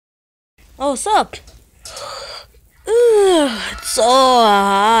Oh, what's up? Ugh, it's so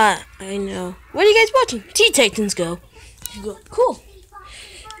hot. I know. What are you guys watching? T-Titans Go. Cool.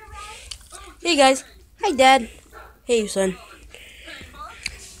 Hey guys. Hi Dad. Hey son.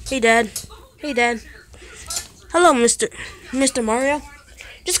 Hey Dad. Hey Dad. Hello Mr. Mario.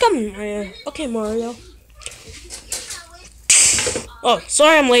 Just come Mario. Okay Mario. Oh,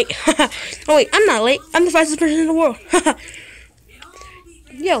 sorry I'm late. Oh wait, I'm not late. I'm the fastest person in the world.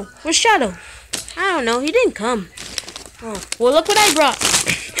 Yo, where's Shadow? I don't know. He didn't come. Oh, well look what I brought.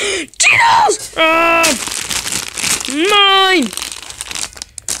 Cheetos! Mine!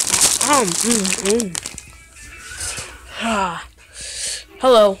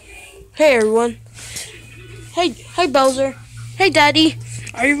 Hello. Hey everyone. Hey Bowser. Hey Daddy.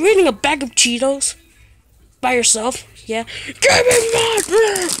 Are you eating a bag of Cheetos? By yourself? Yeah. Give me mine!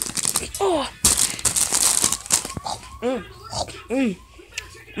 Oh.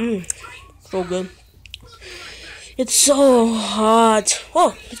 So good. It's so hot.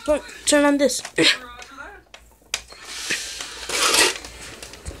 Oh, let's turn on this.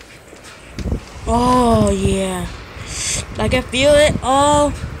 Oh yeah. I can feel it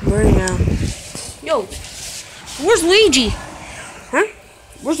all right now. Yo, where's Luigi? Huh?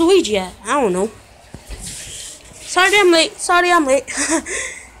 Where's Luigi at? I don't know. Sorry I'm late. Sorry,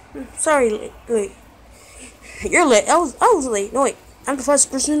 late. You're late. I was late. No wait. I'm the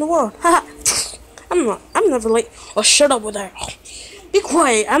fastest person in the world. I'm never late. Oh, shut up with that. Be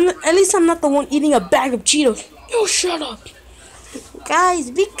quiet. At least I'm not the one eating a bag of Cheetos. Yo, shut up. Guys,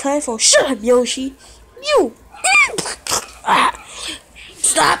 be careful. Shut up, Yoshi. You.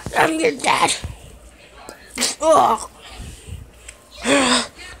 Stop. I'm your dad. Ugh.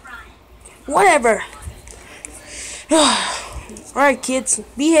 Whatever. Alright, kids.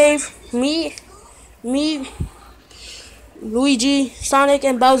 Behave. Me, Luigi, Sonic,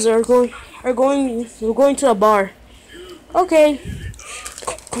 and Bowser we're going to the bar. Okay.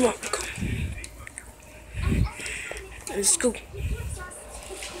 Come on. Let's go.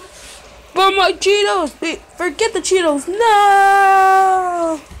 But my Cheetos! Forget the Cheetos!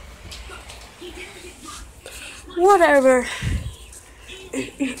 No! Whatever.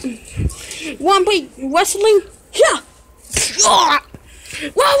 Wanna play wrestling? Yeah!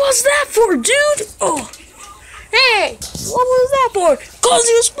 What was that for, dude? Oh. Hey! What was that for? Cause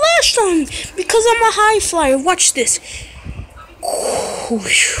you splashed on me! Because I'm a high flyer. Watch this.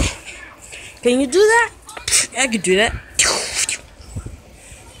 Can you do that? I can do that.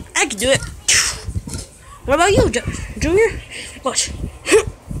 I can do it. What about you, Junior? Watch.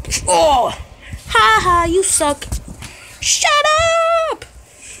 Oh! Ha ha, you suck. Shut up!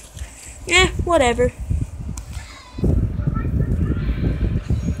 Eh, whatever.